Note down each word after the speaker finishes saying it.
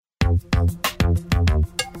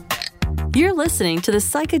You're listening to the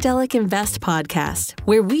Psychedelic Invest podcast,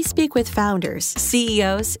 where we speak with founders,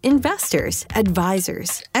 CEOs, investors,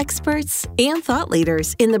 advisors, experts, and thought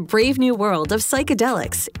leaders in the brave new world of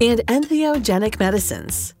psychedelics and entheogenic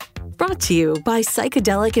medicines. Brought to you by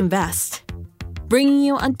Psychedelic Invest, bringing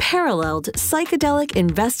you unparalleled psychedelic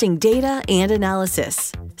investing data and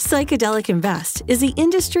analysis. Psychedelic Invest is the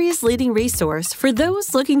industry's leading resource for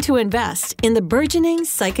those looking to invest in the burgeoning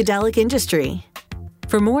psychedelic industry.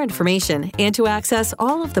 For more information and to access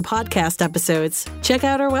all of the podcast episodes, check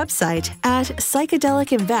out our website at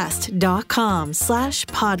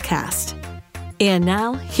psychedelicinvest.com/podcast. And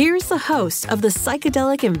now, here's the host of the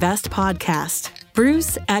Psychedelic Invest podcast,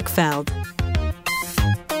 Bruce Eckfeld.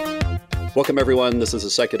 Welcome, everyone. This is the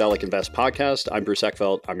Psychedelic Invest podcast. I'm Bruce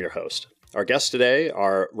Eckfeld. I'm your host. Our guests today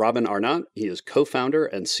are Robin Arnott. He is co-founder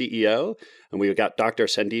and CEO. And we've got Dr.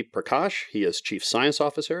 Sandeep Prakash. He is Chief Science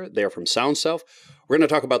Officer. They are from SoundSelf. We're going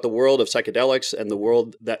to talk about the world of psychedelics and the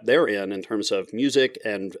world that they're in terms of music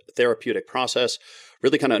and therapeutic process,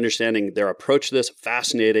 really kind of understanding their approach to this.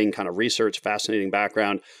 Fascinating kind of research, fascinating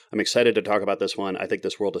background. I'm excited to talk about this one. I think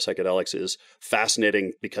this world of psychedelics is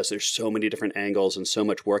fascinating because there's so many different angles and so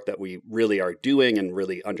much work that we really are doing and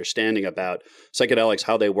really understanding about psychedelics,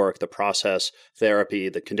 how they work, the process, therapy,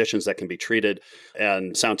 the conditions that can be treated.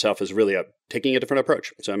 And SoundSelf is really taking a different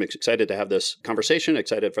approach. So I'm excited to have this conversation,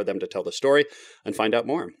 excited for them to tell the story and find out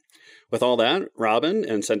more. With all that, Robin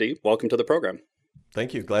and Sandeep, welcome to the program.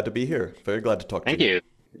 Thank you. Glad to be here. Very glad to talk to you. Thank you.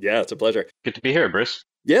 Yeah, it's a pleasure. Good to be here, Bruce.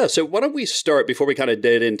 Yeah, so why don't we start, before we kind of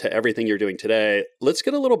dig into everything you're doing today, let's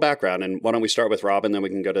get a little background. And why don't we start with Robin, then we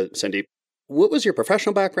can go to Sandeep. What was your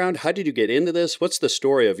professional background? How did you get into this? What's the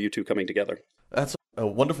story of you two coming together? That's a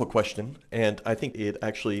wonderful question. And I think it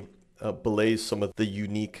actually belays some of the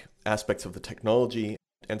unique aspects of the technology.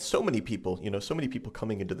 And so many people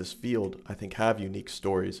coming into this field, I think, have unique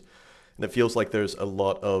stories. And it feels like there's a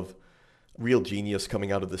lot of real genius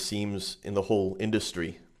coming out of the seams in the whole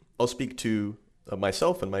industry. I'll speak to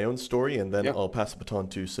myself and my own story, and then I'll pass the baton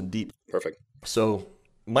to Sandeep. Perfect. So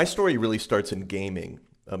my story really starts in gaming.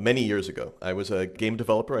 Many years ago, I was a game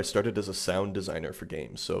developer. I started as a sound designer for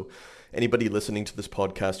games. So anybody listening to this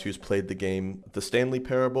podcast who's played the game The Stanley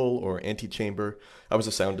Parable or Antechamber, I was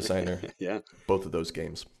a sound designer. Both of those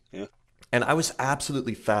games. Yeah. And I was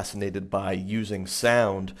absolutely fascinated by using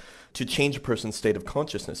sound to change a person's state of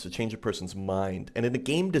consciousness, to change a person's mind. And in a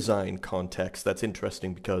game design context, that's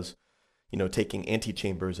interesting because, taking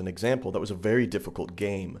Antechamber as an example, that was a very difficult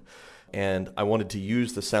game. And I wanted to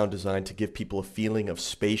use the sound design to give people a feeling of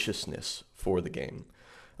spaciousness for the game.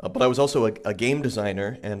 But I was also a game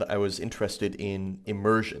designer, and I was interested in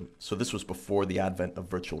immersion. So this was before the advent of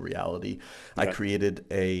virtual reality. Okay. I created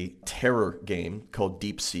a terror game called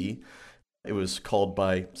Deep Sea. It was called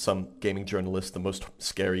by some gaming journalists the most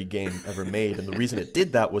scary game ever made. And the reason it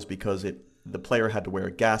did that was because the player had to wear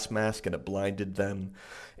a gas mask and it blinded them.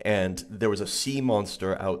 And there was a sea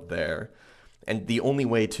monster out there. And the only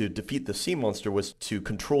way to defeat the sea monster was to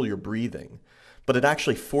control your breathing. But it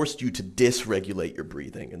actually forced you to dysregulate your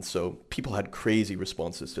breathing. And so people had crazy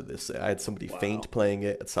responses to this. I had somebody faint playing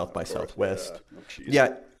it at South by Southwest.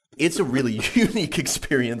 Yeah, it's a really unique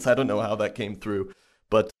experience. I don't know how that came through.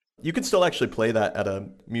 But you can still actually play that at a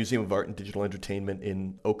Museum of Art and Digital Entertainment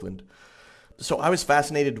in Oakland. So I was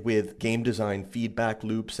fascinated with game design, feedback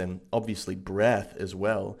loops, and obviously breath as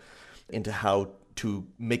well, into how to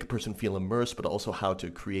make a person feel immersed, but also how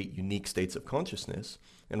to create unique states of consciousness.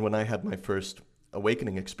 And when I had my first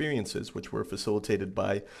awakening experiences, which were facilitated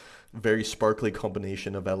by a very sparkly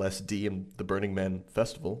combination of LSD and the Burning Man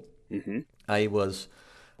Festival, I was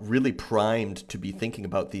really primed to be thinking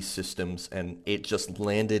about these systems, and it just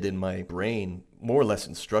landed in my brain, more or less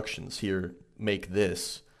instructions. Here, make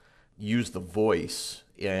this, use the voice,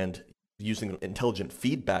 and using an intelligent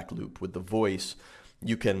feedback loop with the voice,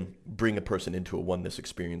 you can bring a person into a oneness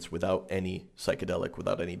experience without any psychedelic,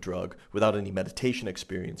 without any drug, without any meditation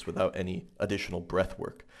experience, without any additional breath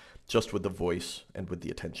work, just with the voice and with the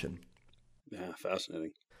attention. Yeah,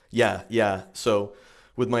 fascinating. Yeah. So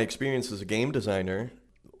with my experience as a game designer,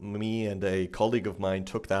 me and a colleague of mine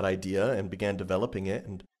took that idea and began developing it.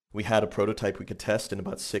 And we had a prototype we could test in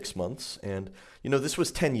about 6 months. And, this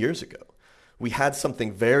was 10 years ago. We had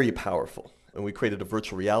something very powerful, and we created a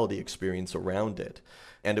virtual reality experience around it.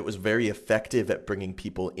 And it was very effective at bringing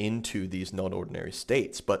people into these non-ordinary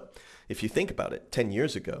states. But if you think about it, 10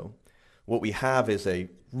 years ago, what we have is a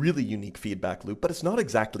really unique feedback loop, but it's not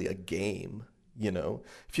exactly a game.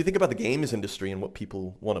 If you think about the games industry and what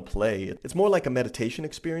people want to play, it's more like a meditation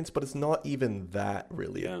experience, but it's not even that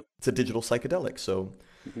really. Yeah. It's a digital psychedelic. So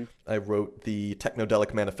I wrote the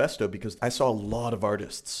Technodelic Manifesto because I saw a lot of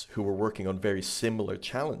artists who were working on very similar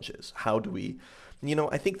challenges. How do we,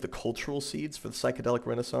 I think the cultural seeds for the psychedelic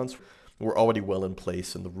renaissance were already well in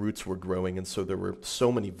place and the roots were growing. And so there were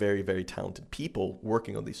so many very, very talented people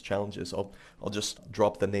working on these challenges. I'll just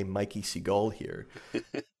drop the name Mikey Seagal here.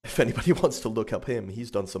 If anybody wants to look up him,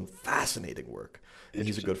 he's done some fascinating work and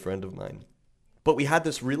he's a good friend of mine. But we had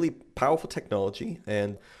this really powerful technology,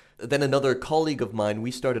 and then another colleague of mine,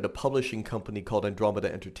 we started a publishing company called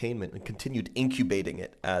Andromeda Entertainment and continued incubating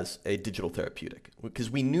it as a digital therapeutic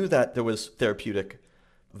because we knew that there was therapeutic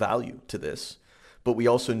value to this, but we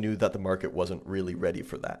also knew that the market wasn't really ready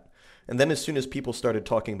for that. And then as soon as people started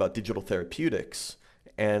talking about digital therapeutics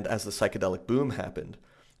and as the psychedelic boom happened,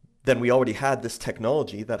 then we already had this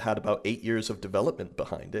technology that had about 8 years of development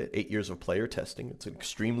behind it, 8 years of player testing. It's an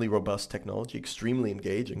extremely robust technology, extremely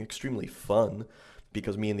engaging, extremely fun,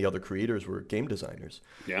 because me and the other creators were game designers.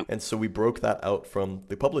 Yeah. And so we broke that out from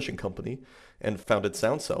the publishing company and founded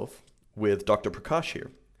SoundSelf with Dr. Prakash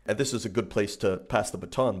here. And this is a good place to pass the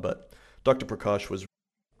baton, but Dr. Prakash was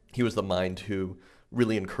the mind who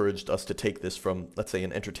really encouraged us to take this from, let's say,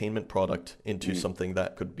 an entertainment product into something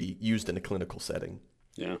that could be used in a clinical setting.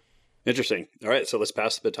 Yeah. Interesting. All right. So let's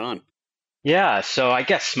pass the baton. Yeah. So I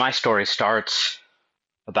guess my story starts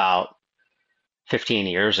about 15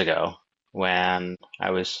 years ago when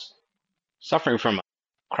I was suffering from a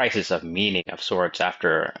crisis of meaning of sorts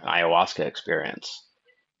after ayahuasca experience,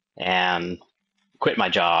 and quit my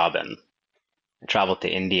job and traveled to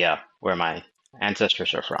India, where my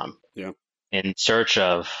ancestors are from, in search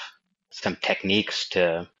of some techniques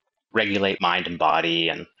to regulate mind and body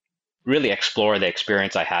and really explore the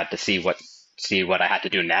experience I had to see what I had to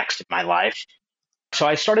do next in my life. So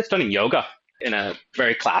I started studying yoga in a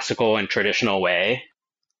very classical and traditional way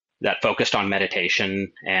that focused on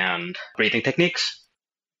meditation and breathing techniques.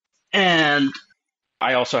 And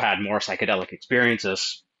I also had more psychedelic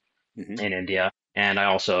experiences in India. And I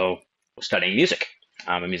also was studying music.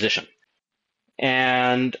 I'm a musician.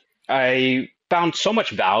 And I found so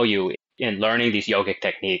much value in learning these yogic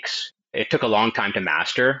techniques. It took a long time to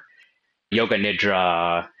master. Yoga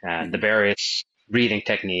Nidra and the various breathing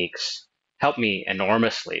techniques helped me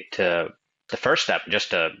enormously to the first step,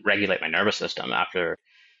 just to regulate my nervous system after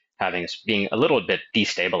being a little bit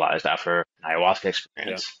destabilized after an ayahuasca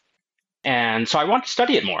experience. Yeah. And so I wanted to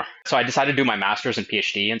study it more. So I decided to do my master's and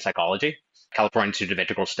PhD in psychology, California Institute of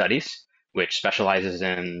Integral Studies, which specializes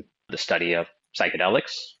in the study of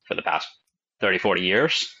psychedelics for the past 30, 40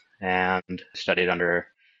 years, and studied under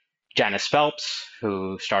Janice Phelps,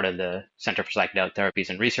 who started the Center for Psychedelic Therapies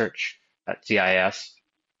and Research at CIS.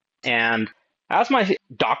 And as my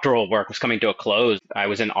doctoral work was coming to a close, I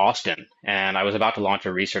was in Austin, and I was about to launch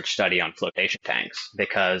a research study on flotation tanks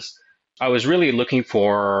because I was really looking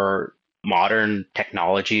for modern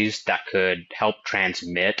technologies that could help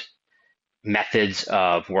transmit methods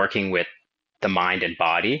of working with the mind and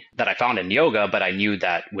body that I found in yoga, but I knew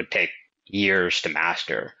that would take years to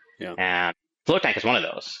master. Yeah. And float tank is one of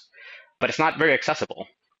those. But it's not very accessible.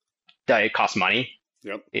 It costs money.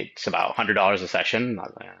 Yep. It's about $100 a session.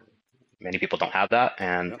 Many people don't have that.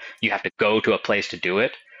 And you have to go to a place to do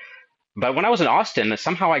it. But when I was in Austin,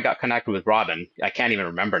 somehow I got connected with Robin. I can't even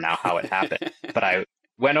remember now how it happened. But I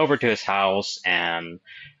went over to his house and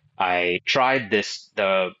I tried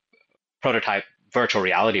the prototype virtual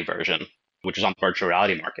reality version, which was on the virtual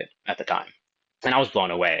reality market at the time. And I was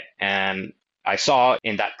blown away. And I saw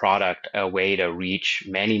in that product a way to reach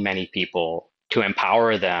many, many people, to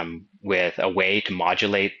empower them with a way to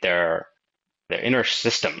modulate their inner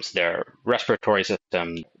systems, their respiratory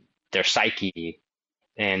system, their psyche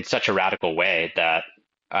in such a radical way that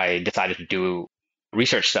I decided to do a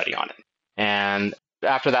research study on it. And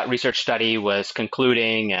after that research study was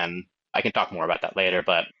concluding, and I can talk more about that later,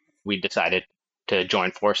 but we decided to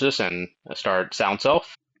join forces and start SoundSelf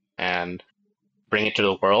and bring it to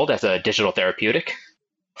the world as a digital therapeutic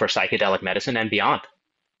for psychedelic medicine and beyond.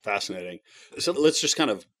 Fascinating. So let's just kind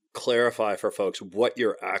of clarify for folks what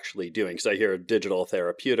you're actually doing, because I hear digital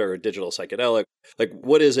therapeutic or digital psychedelic. Like,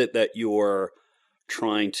 what is it that you're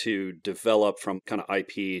trying to develop from kind of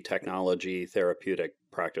IP, technology, therapeutic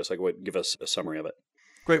practice? Like, give us a summary of it.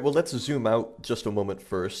 Great. Well, let's zoom out just a moment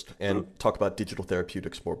first and talk about digital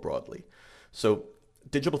therapeutics more broadly. So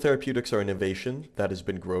digital therapeutics are an innovation that has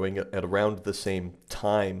been growing at around the same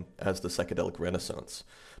time as the psychedelic renaissance,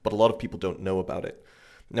 but a lot of people don't know about it.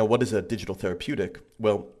 Now, what is a digital therapeutic?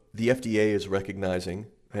 Well, the FDA is recognizing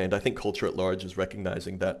And I think culture at large is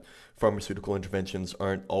recognizing that pharmaceutical interventions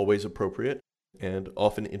aren't always appropriate and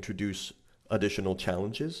often introduce additional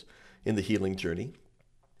challenges in the healing journey.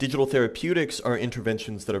 Digital therapeutics are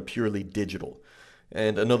interventions that are purely digital.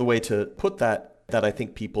 And another way to put that I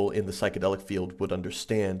think people in the psychedelic field would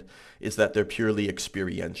understand is that they're purely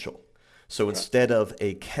experiential. So instead of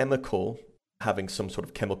a chemical having some sort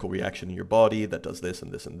of chemical reaction in your body that does this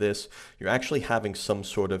and this and this, you're actually having some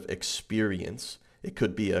sort of experience. It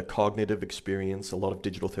could be a cognitive experience. A lot of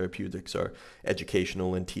digital therapeutics are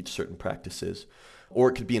educational and teach certain practices. Or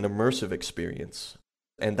it could be an immersive experience.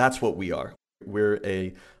 And that's what we are. We're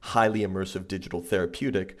a highly immersive digital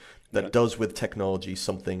therapeutic that does with technology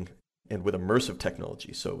something, and with immersive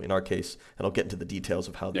technology. So in our case, and I'll get into the details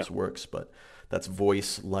of how this works, but that's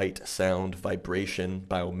voice, light, sound, vibration,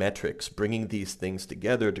 biometrics, bringing these things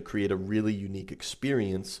together to create a really unique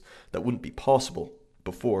experience that wouldn't be possible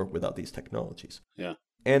before without these technologies. Yeah.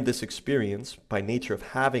 And this experience, by nature of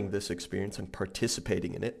having this experience and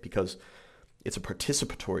participating in it, because it's a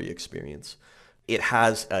participatory experience, it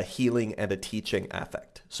has a healing and a teaching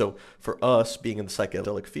affect. So for us, being in the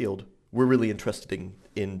psychedelic field, we're really interested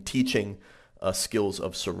in teaching skills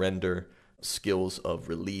of surrender, skills of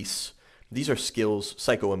release. These are skills,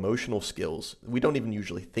 psycho-emotional skills. We don't even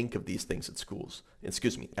usually think of these things at schools,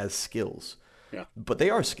 as skills. Yeah. But they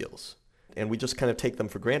are skills. And we just kind of take them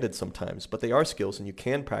for granted sometimes. But they are skills and you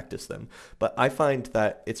can practice them. But I find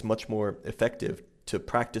that it's much more effective to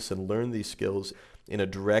practice and learn these skills in a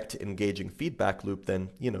direct, engaging feedback loop than,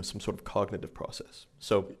 some sort of cognitive process.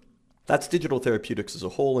 So that's digital therapeutics as a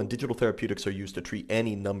whole, and digital therapeutics are used to treat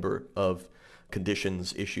any number of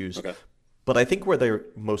conditions, issues. Okay. But I think where they're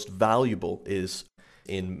most valuable is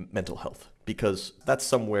in mental health, because that's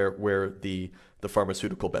somewhere where the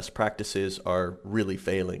pharmaceutical best practices are really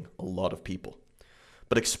failing a lot of people.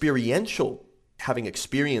 But experiential, having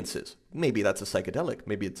experiences, maybe that's a psychedelic,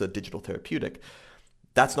 maybe it's a digital therapeutic,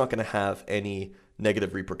 that's not going to have any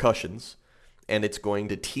negative repercussions. And it's going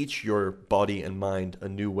to teach your body and mind a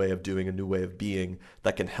new way of doing, a new way of being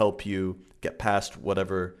that can help you get past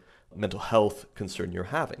whatever mental health concern you're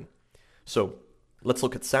having. So let's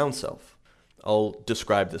look at sound self. I'll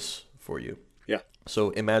describe this for you. Yeah.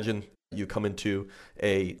 So imagine you come into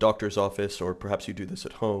a doctor's office, or perhaps you do this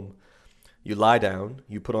at home. You lie down,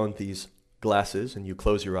 you put on these glasses, and you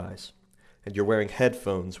close your eyes. And you're wearing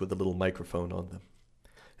headphones with a little microphone on them.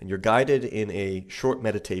 And you're guided in a short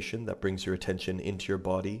meditation that brings your attention into your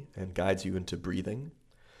body and guides you into breathing.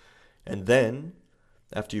 And then,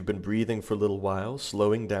 after you've been breathing for a little while,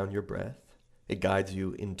 slowing down your breath, it guides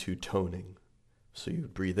you into toning. So you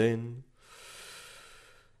breathe in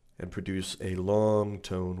and produce a long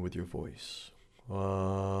tone with your voice.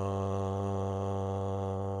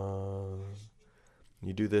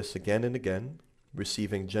 You do this again and again,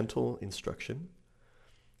 receiving gentle instruction.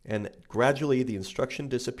 And gradually the instruction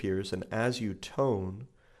disappears, and as you tone,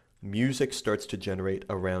 music starts to generate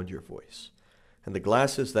around your voice. And the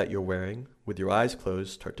glasses that you're wearing, with your eyes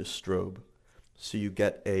closed, start to strobe. So you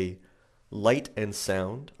get a light and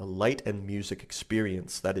sound, a light and music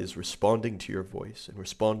experience that is responding to your voice and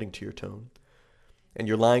responding to your tone. And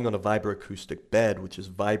you're lying on a vibroacoustic bed, which is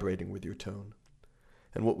vibrating with your tone.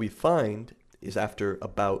 And what we find is after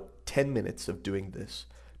about 10 minutes of doing this,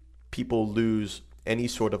 people lose any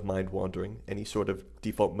sort of mind wandering, any sort of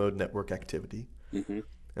default mode network activity. Mm-hmm.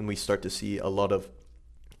 And we start to see a lot of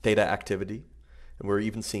theta activity, and we're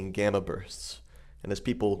even seeing gamma bursts. And as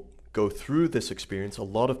people go through this experience, a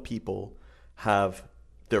lot of people have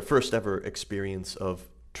their first ever experience of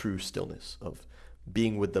true stillness, of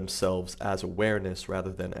being with themselves as awareness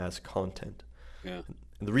rather than as content. Yeah.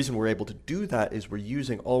 And the reason we're able to do that is we're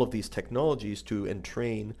using all of these technologies to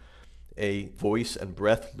entrain a voice and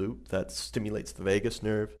breath loop that stimulates the vagus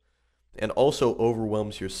nerve and also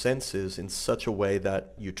overwhelms your senses in such a way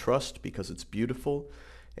that you trust because it's beautiful.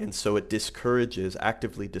 And so it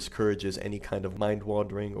actively discourages any kind of mind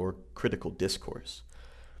wandering or critical discourse.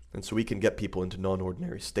 And so we can get people into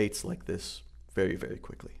non-ordinary states like this very, very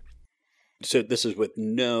quickly. So this is with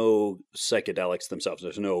no psychedelics themselves.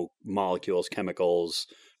 There's no molecules, chemicals,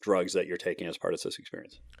 drugs that you're taking as part of this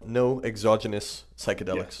experience. No exogenous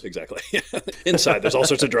psychedelics. Yeah, exactly. Inside, there's all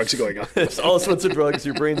sorts of drugs going on. There's all sorts of drugs.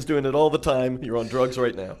 Your brain's doing it all the time. You're on drugs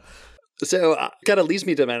right now. So kind of leads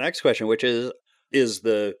me to my next question, which is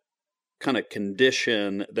the kind of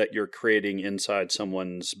condition that you're creating inside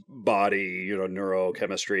someone's body,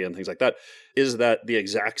 neurochemistry and things like that, is that the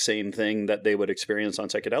exact same thing that they would experience on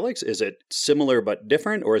psychedelics? Is it similar but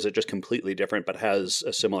different, or is it just completely different but has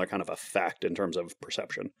a similar kind of effect in terms of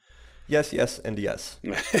perception? Yes, and yes.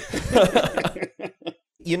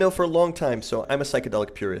 For a long time, so I'm a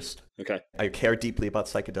psychedelic purist. Okay. I care deeply about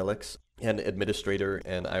psychedelics and administrator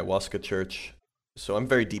and ayahuasca church. So I'm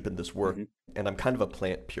very deep in this work, and I'm kind of a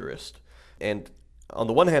plant purist. And on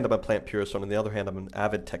the one hand, I'm a plant purist. On the other hand, I'm an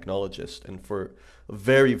avid technologist. And for a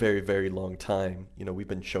very, very, very long time, we've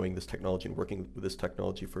been showing this technology and working with this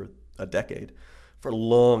technology for a decade. For a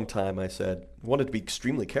long time, I wanted to be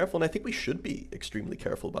extremely careful, and I think we should be extremely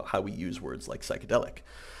careful about how we use words like psychedelic.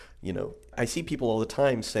 I see people all the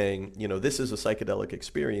time saying, this is a psychedelic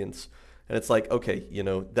experience. And it's like, okay,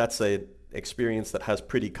 that's a experience that has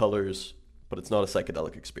pretty colors, but it's not a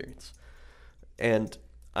psychedelic experience. And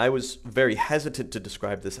I was very hesitant to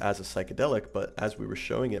describe this as a psychedelic, but as we were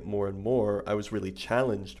showing it more and more, I was really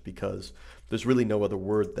challenged because there's really no other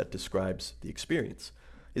word that describes the experience.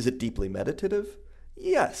 Is it deeply meditative?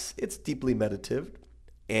 Yes, it's deeply meditative.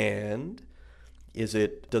 And does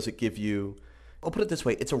it give you, I'll put it this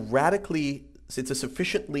way, it's a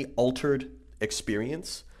sufficiently altered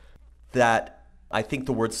experience that I think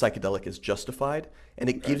the word psychedelic is justified, and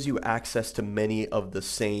it gives you access to many of the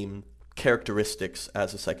same characteristics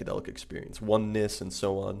as a psychedelic experience, oneness and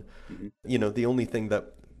so on. The only thing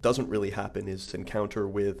that doesn't really happen is encounter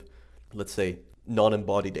with, let's say,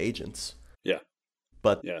 non-embodied agents. Yeah.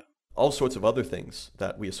 But all sorts of other things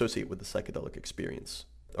that we associate with the psychedelic experience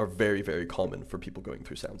are very, very common for people going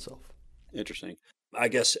through Sound Self. Interesting. I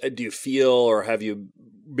guess, do you feel or have you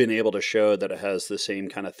been able to show that it has the same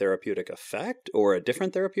kind of therapeutic effect or a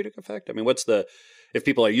different therapeutic effect? I mean, if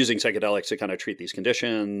people are using psychedelics to kind of treat these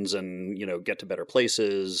conditions and, get to better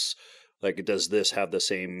places, like, does this have the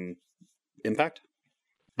same impact?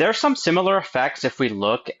 There are some similar effects if we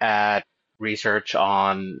look at research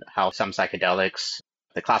on how some psychedelics,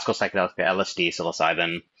 the classical psychedelic LSD,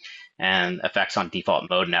 psilocybin, and effects on default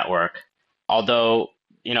mode network. Although,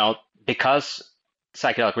 because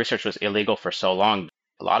psychedelic research was illegal for so long,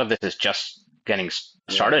 a lot of this is just getting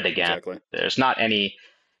started again. Exactly. There's not any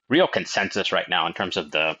real consensus right now in terms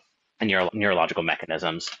of the neurological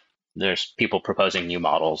mechanisms. There's people proposing new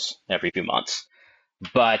models every few months.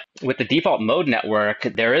 But with the default mode network,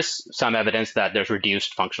 there is some evidence that there's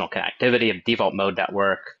reduced functional connectivity of default mode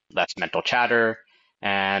network, less mental chatter.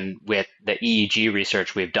 And with the EEG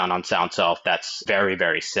research we've done on Sound Self, that's very,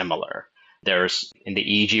 very similar. In the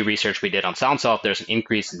EEG research we did on Sound Self, there's an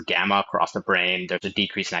increase in gamma across the brain. There's a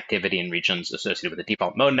decrease in activity in regions associated with the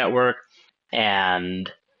default mode network.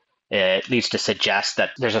 And it leads to suggest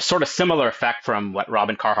that there's a sort of similar effect from what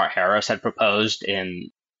Robin Carhart-Harris had proposed in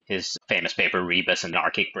his famous paper, Rebus and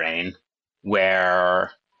Anarchic Brain,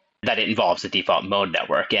 where that it involves the default mode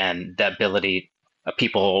network and the ability of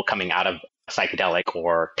people coming out of psychedelic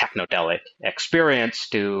or technodelic experience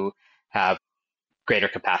to have greater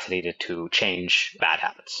capacity to change bad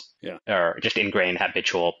habits or just ingrained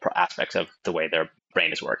habitual aspects of the way their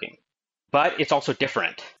brain is working. But it's also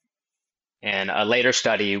different. In a later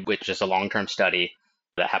study, which is a long-term study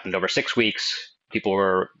that happened over 6 weeks, people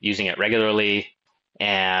were using it regularly,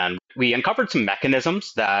 and we uncovered some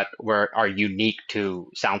mechanisms that are unique to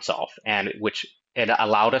Sound Self, and which it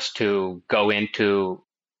allowed us to go into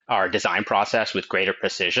our design process with greater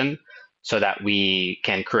precision so that we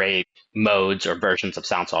can create modes or versions of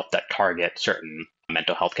Sound Self that target certain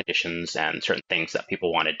mental health conditions and certain things that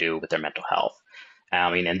people want to do with their mental health.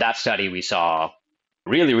 In that study, we saw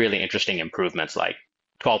really, really interesting improvements like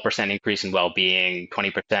 12% increase in well-being,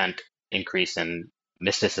 20% increase in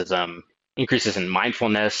mysticism, increases in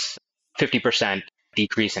mindfulness, 50%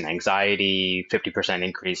 decrease in anxiety, 50%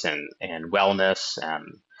 increase in wellness,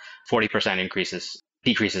 and 40%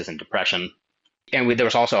 decreases in depression. And there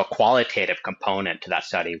was also a qualitative component to that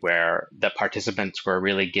study where the participants were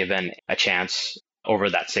really given a chance over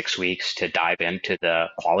that 6 weeks to dive into the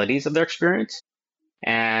qualities of their experience.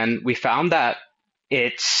 And we found that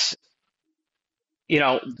it's,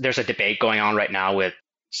 there's a debate going on right now with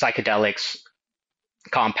psychedelics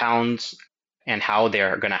compounds and how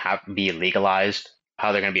they're going to be legalized,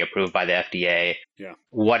 how they're going to be approved by the FDA. Yeah.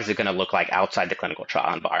 What is it going to look like outside the clinical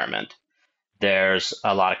trial environment? There's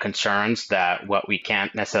a lot of concerns that we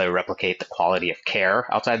can't necessarily replicate the quality of care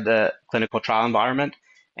outside the clinical trial environment,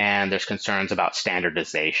 and there's concerns about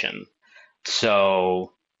standardization.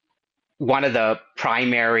 So one of the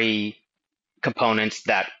primary components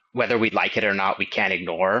that, whether we like it or not, we can't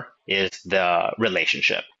ignore is the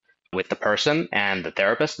relationship with the person and the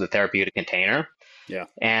therapist, the therapeutic container. Yeah.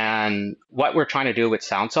 And what we're trying to do with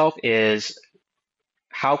Sound Self is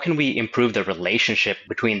how can we improve the relationship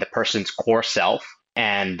between the person's core self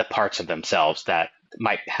and the parts of themselves that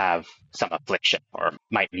might have some affliction or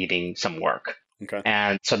might needing some work. Okay.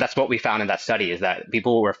 And so that's what we found in that study, is that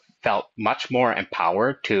people felt much more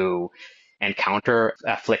empowered to encounter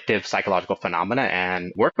afflictive psychological phenomena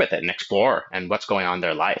and work with it and explore and what's going on in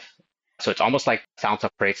their life. So it's almost like sound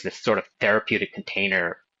self creates this sort of therapeutic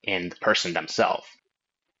container in the person themselves,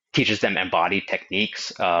 teaches them embodied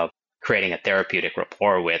techniques of creating a therapeutic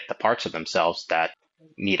rapport with the parts of themselves that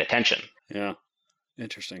need attention. Yeah.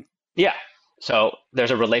 Interesting. Yeah. So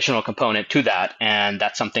there's a relational component to that. And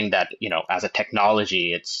that's something that, as a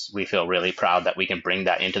technology, we feel really proud that we can bring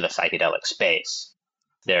that into the psychedelic space.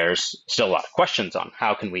 There's still a lot of questions on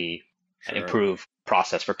how can we improve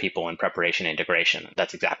process for people in preparation and integration.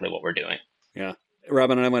 That's exactly what we're doing. Yeah.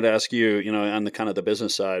 Robin, I want to ask you, on the kind of the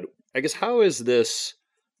business side, I guess, how is this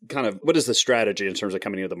what is the strategy in terms of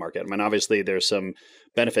coming into the market? I mean, obviously there's some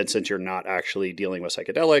benefits since you're not actually dealing with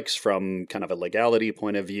psychedelics from kind of a legality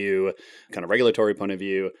point of view, kind of regulatory point of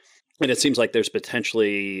view. And it seems like there's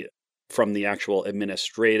potentially from the actual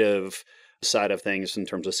administrative side of things in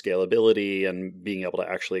terms of scalability and being able to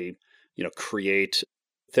actually, create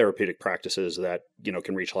therapeutic practices that,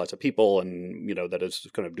 can reach lots of people and, that is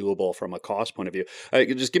kind of doable from a cost point of view.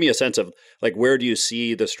 Just give me a sense of where do you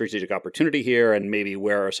see the strategic opportunity here and maybe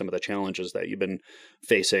where are some of the challenges that you've been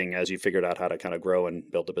facing as you figured out how to kind of grow and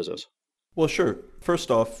build the business? Well, sure. First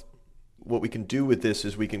off, what we can do with this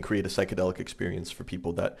is we can create a psychedelic experience for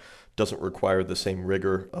people that doesn't require the same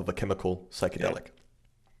rigor of a chemical psychedelic. Yeah.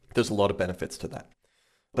 There's a lot of benefits to that.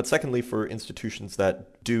 But secondly, for institutions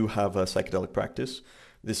that do have a psychedelic practice,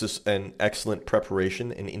 this is an excellent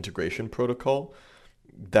preparation and integration protocol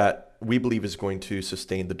that we believe is going to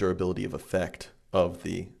sustain the durability of effect of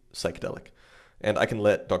the psychedelic. And I can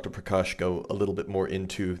let Dr. Prakash go a little bit more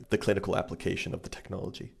into the clinical application of the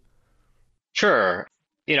technology. Sure.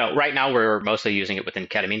 Right now we're mostly using it within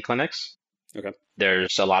ketamine clinics. Okay.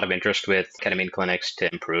 There's a lot of interest with ketamine clinics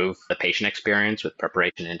to improve the patient experience with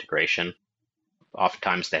preparation and integration.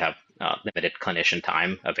 Oftentimes they have limited clinician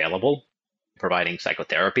time available, providing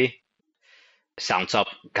psychotherapy.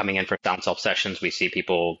 Coming in for sound self sessions, we see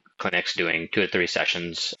clinics doing 2 to 3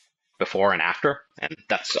 sessions before and after, and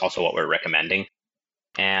that's also what we're recommending.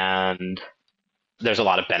 And there's a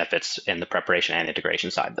lot of benefits in the preparation and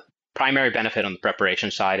integration side. The primary benefit on the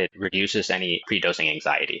preparation side, it reduces any pre-dosing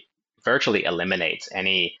anxiety, virtually eliminates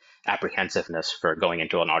any apprehensiveness for going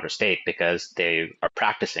into an altered state because they are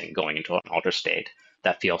practicing going into an altered state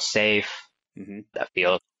that feels safe, that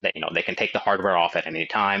feels that they can take the hardware off at any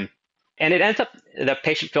time. And it ends up, the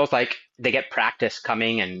patient feels like they get practice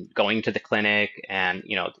coming and going to the clinic. And,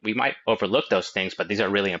 we might overlook those things, but these are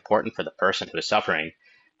really important for the person who is suffering.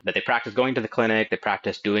 That they practice going to the clinic, they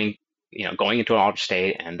practice going into an altered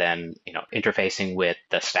state, and then, interfacing with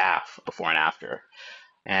the staff before and after.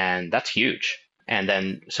 And that's huge. And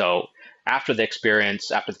then, so after the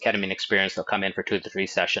ketamine experience, they'll come in for 2 to 3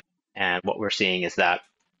 sessions. And what we're seeing is that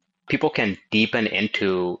people can deepen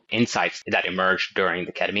into insights that emerge during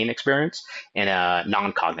the ketamine experience in a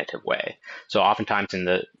non-cognitive way. So oftentimes in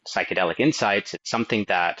the psychedelic insights, it's something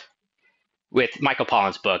that with Michael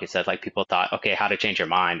Pollan's book, it says people thought, okay, how to change your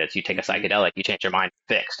mind as you take a psychedelic, you change your mind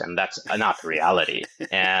fixed. And that's not the reality.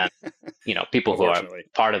 And, people who are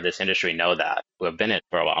part of this industry know that, who have been in it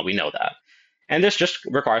for a while, we know that. And this just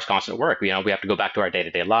requires constant work. We have to go back to our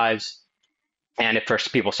day-to-day lives. And if for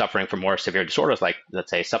people suffering from more severe disorders, like let's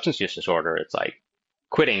say substance use disorder, it's like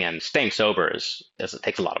quitting and staying sober it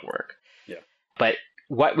takes a lot of work. Yeah. But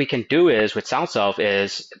what we can do is with Sound Self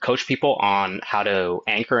is coach people on how to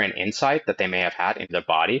anchor an insight that they may have had in their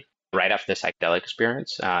body right after the psychedelic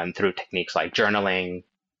experience, and through techniques like journaling,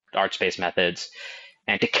 arts-based methods,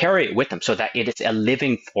 and to carry it with them so that it is a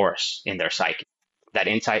living force in their psyche. That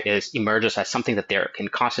insight emerges as something that they're in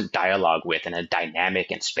constant dialogue with in a dynamic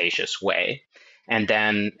and spacious way. And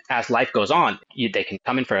then as life goes on, they can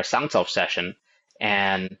come in for a sound self session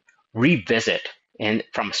and revisit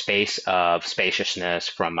from a space of spaciousness,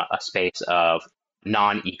 from a space of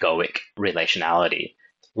non-egoic relationality,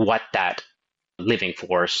 what that living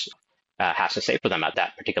force has to say for them at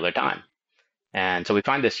that particular time. And so we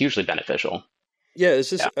find this hugely beneficial. Yeah,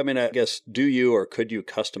 I mean, I guess, do you or could you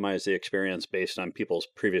customize the experience based on people's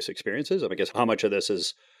previous experiences? I mean, I guess how much of this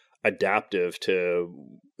is adaptive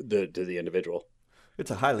to the individual?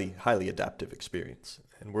 It's a highly, highly adaptive experience.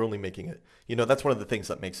 And we're only making it, that's one of the things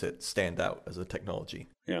that makes it stand out as a technology.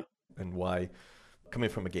 Yeah. And why, coming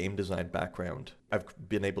from a game design background, I've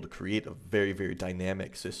been able to create a very, very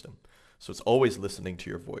dynamic system. So it's always listening to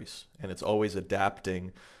your voice, and it's always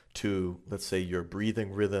adapting to, let's say, your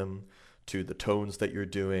breathing rhythm, to the tones that you're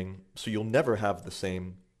doing. So you'll never have the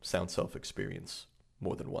same sound self experience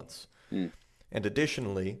more than once. And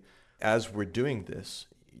additionally, as we're doing this,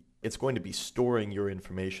 it's going to be storing your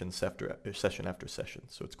information session after session.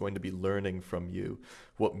 So it's going to be learning from you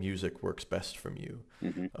what music works best from you,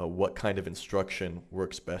 what kind of instruction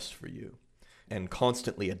works best for you, and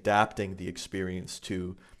constantly adapting the experience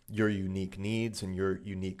to your unique needs and your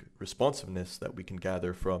unique responsiveness that we can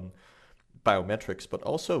gather from biometrics, but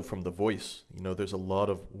also from the voice. There's a lot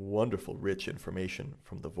of wonderful, rich information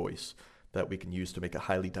from the voice that we can use to make a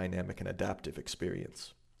highly dynamic and adaptive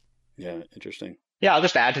experience. Yeah, interesting. Yeah, I'll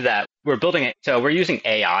just add to that. We're building it. So we're using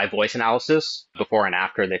AI voice analysis before and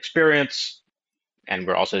after the experience. And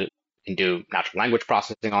we're also can do natural language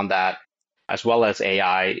processing on that, as well as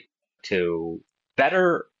AI to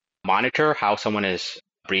better monitor how someone is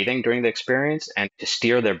breathing during the experience and to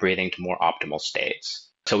steer their breathing to more optimal states.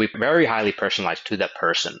 So we very highly personalize to that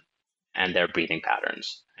person and their breathing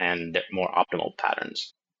patterns and their more optimal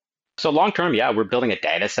patterns. So long term, yeah, we're building a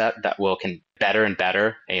data set that can better and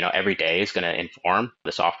better, every day is going to inform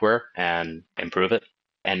the software and improve it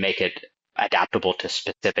and make it adaptable to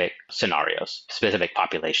specific scenarios, specific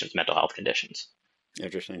populations, mental health conditions.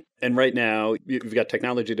 Interesting. And right now, you've got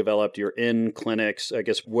technology developed, you're in clinics. I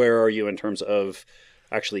guess, where are you in terms of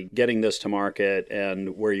actually getting this to market,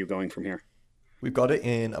 and where are you going from here? We've got it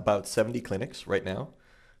in about 70 clinics right now.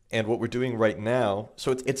 And what we're doing right now,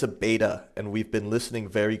 so it's a beta, and we've been listening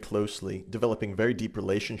very closely, developing very deep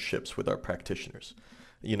relationships with our practitioners.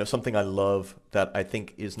 Something I love that I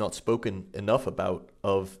think is not spoken enough about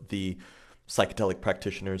of the psychedelic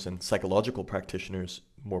practitioners and psychological practitioners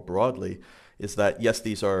more broadly is that, yes,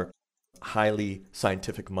 these are highly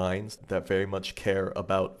scientific minds that very much care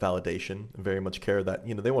about validation, very much care that,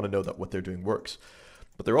 they want to know that what they're doing works.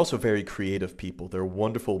 But they're also very creative people. They're a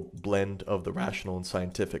wonderful blend of the rational and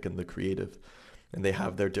scientific and the creative. And they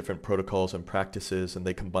have their different protocols and practices, and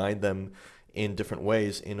they combine them in different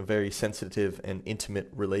ways in a very sensitive and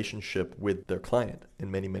intimate relationship with their client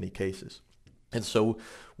in many, many cases. And so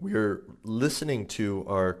we're listening to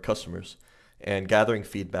our customers and gathering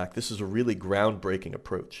feedback. This is a really groundbreaking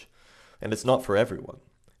approach. And it's not for everyone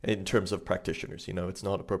in terms of practitioners. It's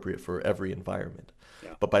not appropriate for every environment.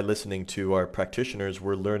 Yeah. But by listening to our practitioners,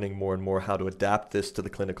 we're learning more and more how to adapt this to the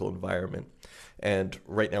clinical environment. And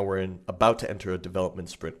right now we're about to enter a development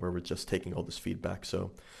sprint where we're just taking all this feedback. So,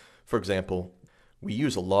 for example, we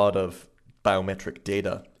use a lot of biometric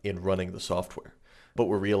data in running the software, but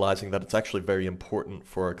we're realizing that it's actually very important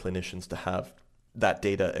for our clinicians to have that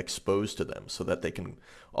data exposed to them so that they can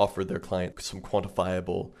offer their client some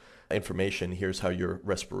quantifiable information. Here's how your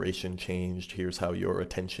respiration changed. Here's how your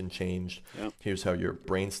attention changed. Yep. Here's how your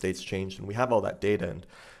brain states changed. And we have all that data, and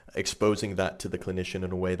exposing that to the clinician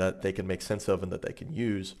in a way that they can make sense of and that they can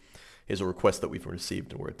use is a request that we've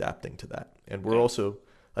received, and we're adapting to that. And we're also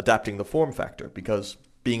adapting the form factor, because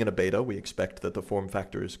being in a beta, we expect that the form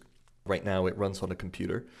factor is, right now it runs on a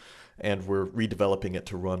computer, and we're redeveloping it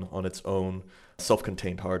to run on its own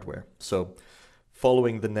self-contained hardware. So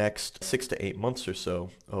following the next 6 to 8 months or so,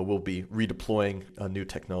 we'll be redeploying a new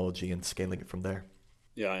technology and scaling it from there.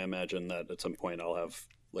 Yeah, I imagine that at some point I'll have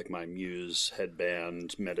like my Muse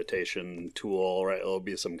headband meditation tool, right? It'll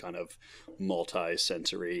be some kind of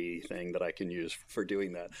multi-sensory thing that I can use for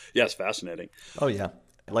doing that. Yes, fascinating. Oh, yeah.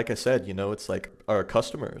 Like I said, it's like our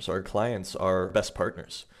customers, our clients, are best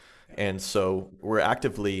partners. And so we're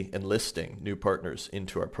actively enlisting new partners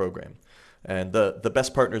into our program. And the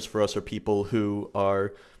best partners for us are people who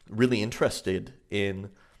are really interested in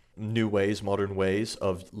new ways, modern ways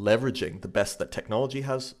of leveraging the best that technology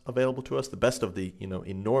has available to us, the best of the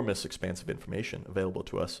enormous expanse of information available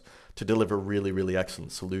to us to deliver really, really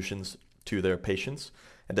excellent solutions to their patients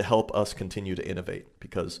and to help us continue to innovate,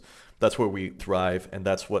 because that's where we thrive. And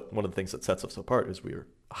that's one of the things that sets us apart is we're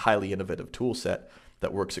a highly innovative tool set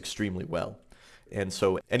that works extremely well. And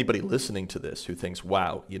so anybody listening to this who thinks,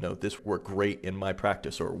 wow, this worked great in my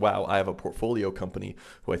practice, or wow, I have a portfolio company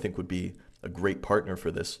who I think would be a great partner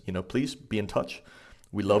for this, please be in touch.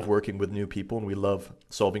 We love working with new people, and we love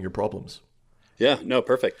solving your problems. Yeah, no,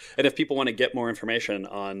 perfect. And if people want to get more information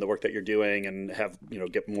on the work that you're doing and have,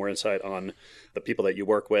 get more insight on the people that you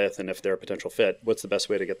work with and if they're a potential fit, what's the best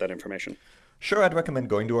way to get that information? Sure, I'd recommend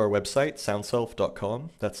going to our website, soundself.com.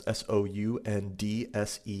 That's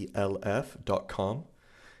soundself.com.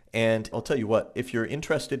 And I'll tell you what, if you're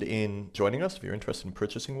interested in joining us, if you're interested in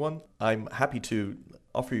purchasing one, I'm happy to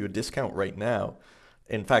offer you a discount right now.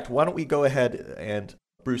 In fact, why don't we go ahead and,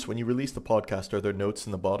 Bruce, when you release the podcast, are there notes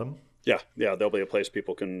in the bottom? Yeah, there'll be a place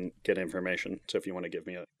people can get information. So if you want to give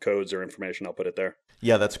me codes or information, I'll put it there.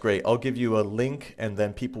 Yeah, that's great. I'll give you a link, and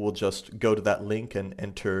then people will just go to that link and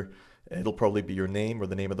enter It'll probably be your name or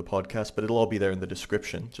the name of the podcast, but it'll all be there in the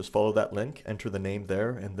description. Just follow that link, enter the name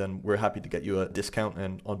there, and then we're happy to get you a discount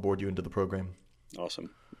and onboard you into the program. Awesome.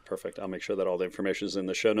 Perfect. I'll make sure that all the information is in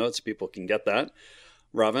the show notes. People can get that.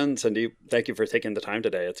 Robin, Sandeep, thank you for taking the time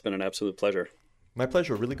today. It's been an absolute pleasure. My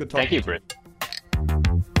pleasure. Really good talking. Thank you, Britt.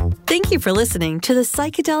 Thank you for listening to the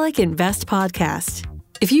Psychedelic Invest podcast.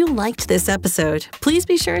 If you liked this episode, please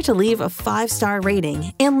be sure to leave a 5-star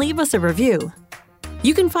rating and leave us a review.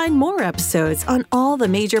 You can find more episodes on all the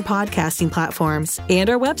major podcasting platforms and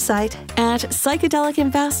our website at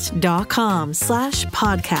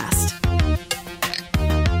psychedelicinvest.com/podcast.